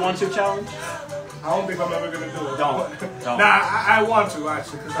 You ever did the One Chip Challenge? I don't think I'm ever going to do it. Don't. Nah, I want to,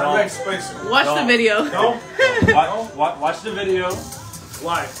 actually, because I like spicy. Watch the video. Don't. Watch the video.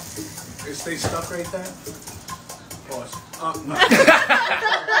 Why? It stays stuck right there? Pause. No.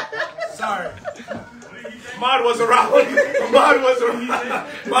 Sorry. Mod was around. Mod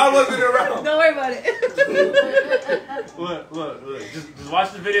wasn't around. Don't worry about it. Look. Just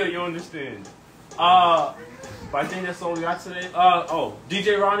watch the video, you'll understand. But I think that's all we got today.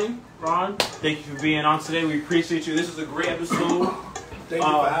 DJ Ronny Ron, thank you for being on today. We appreciate you. This was a great episode. Thank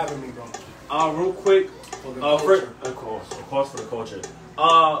you for having me, bro. Real quick, For the of culture. course, for the culture.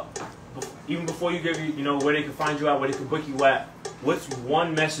 Even before you give where they can find you at, where they can book you at, what's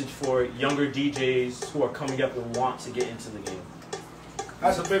one message for younger DJs who are coming up and want to get into the game?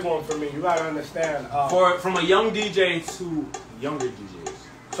 That's a big one for me. You gotta understand. From a young DJ to younger DJs.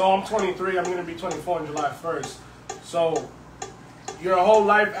 So I'm 23. I'm gonna be 24 on July 1st. So your whole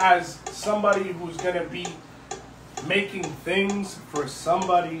life as somebody who's gonna be making things for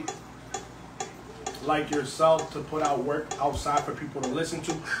somebody like yourself to put out work outside for people to listen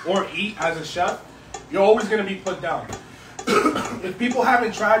to or eat as a chef, you're always gonna be put down. If people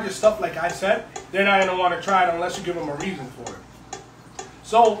haven't tried your stuff, like I said, they're not gonna want to try it unless you give them a reason for it.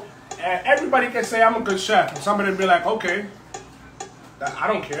 So everybody can say I'm a good chef, and somebody will be like, okay, I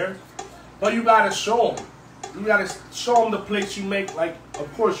don't care. But you gotta show them. You gotta show them the plates you make. Like,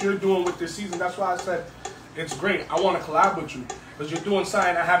 of course, you're doing with this season. That's why I said it's great. I want to collab with you because you're doing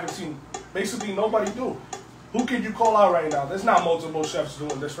something I haven't seen basically nobody do. Who could you call out right now? There's not multiple chefs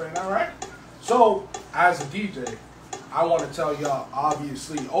doing this right now, right? So as a DJ, I want to tell y'all,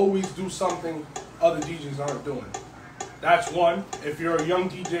 obviously, always do something other DJs aren't doing. That's one. If you're a young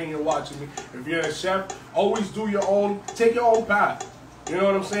DJ and you're watching me, if you're a chef, always do your own, take your own path. You know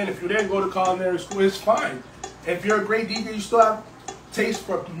what I'm saying? If you didn't go to culinary school, it's fine. If you're a great DJ, you still have taste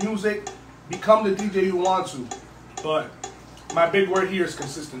for music, become the DJ you want to. But my big word here is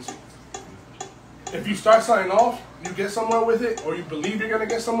consistency. If you start something off, you get somewhere with it, or you believe you're going to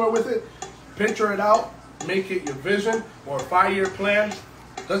get somewhere with it, picture it out, make it your vision or a 5-year plan.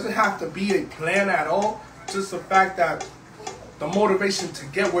 Doesn't have to be a plan at all. Just the fact that the motivation to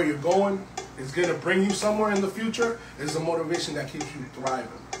get where you're going is going to bring you somewhere in the future is the motivation that keeps you thriving.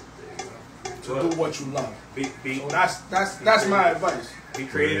 To do what you love. So that's my advice. Be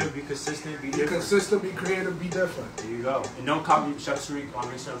creative, be consistent, be different. Be consistent, be creative, be different. There you go. And don't copy Chef Tarik on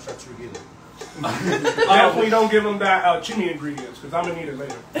Instagram, Chef Tarik either. Definitely don't give them that Chimi ingredients because I'm going to need it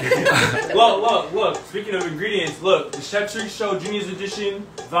later. Look. Speaking of ingredients, look. The Chef Tarik Show Junior's Edition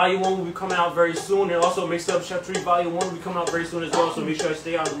Volume 1 will be coming out very soon. And also Mixed Up Chef Tarik Volume 1 will be coming out very soon as well. So make sure to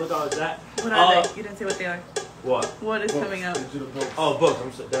stay on the lookout at that. What are they? You didn't say what they are. What? What is coming out? Oh, books.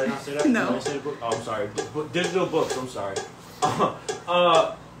 I'm sorry. Did I not say that? No. Did I say book? Oh, I'm sorry. Digital books. I'm sorry.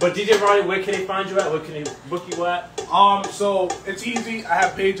 But DJ Ronny, where can they find you at? Where can they book you at? So it's easy. I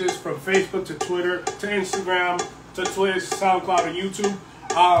have pages from Facebook to Twitter to Instagram to Twitch, SoundCloud, and YouTube.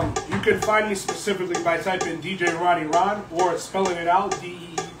 You can find me specifically by typing DJ Ronny Ron or spelling it out,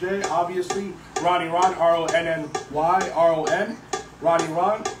 D-E-E-J, obviously, Ronny Ron, R-O-N-N-Y-R-O-N, Ronny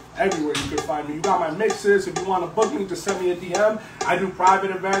Ron. Everywhere you can find me. You got my mixes. If you want to book me, just send me a DM. I do private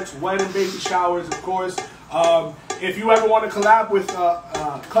events, wedding, baby showers, of course. If you ever want to collab with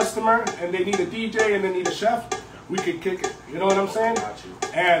a customer and they need a DJ and they need a chef, we can kick it. You know what I'm saying?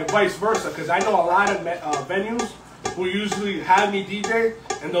 And vice versa, because I know a lot of venues who usually have me DJ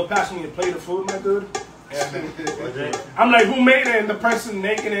and they'll pass me a plate of food, my dude. And I'm like, who made it? And the person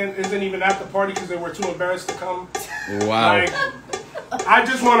making it isn't even at the party because they were too embarrassed to come. Wow. Like, I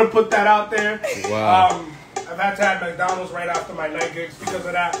just want to put that out there. Wow. I've had to have McDonald's right after my night gigs because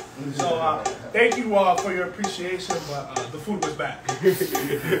of that. So thank you for your appreciation, but the food was bad.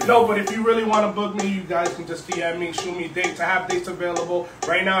 No, but if you really want to book me, you guys can just DM me, shoot me dates. I have dates available.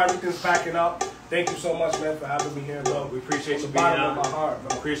 Right now, everything's packing up. Thank you so much, man, for having me here, bro. We appreciate you From the being bottom on. of my heart,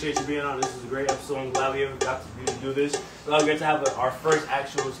 bro. Appreciate you being on. This is a great episode. I'm glad we got to do this. Glad we get to have our first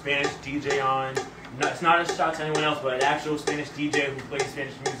actual Spanish DJ on. It's not a shot to anyone else, but an actual Spanish DJ who plays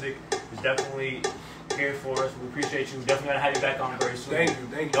Spanish music is definitely here for us. We appreciate you. Definitely gonna have you back on very soon. Thank you.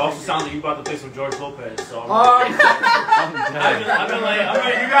 It also sounds like you about to play some George Lopez. So I'm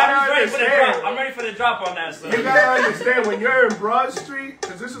ready for the drop on that. So. You gotta understand, when you're in Broad Street,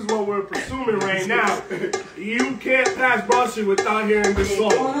 because this is what we're pursuing right now, you can't pass Broad Street without hearing this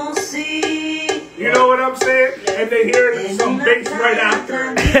song. You know what I'm saying? And they hearing some bass right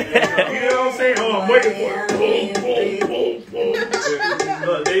after. You know what I'm saying? Oh, I'm waiting for it. Boom, boom, boom, boom.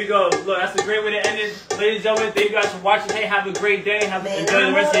 Look, there you go. Look, that's a great way to end it. Ladies and gentlemen, thank you guys for watching. Hey, have a great day. Enjoy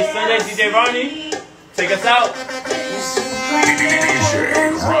the rest of your Sunday. DJ Ronny, take us out. DJ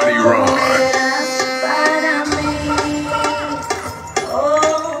Ronny Ron.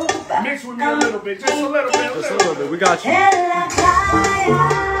 Mix with me a little bit, just a little bit. Just a little bit. We got you.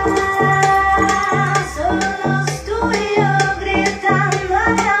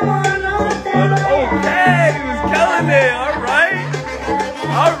 Okay, he was killing it. All right.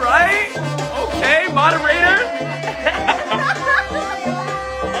 Okay, moderator.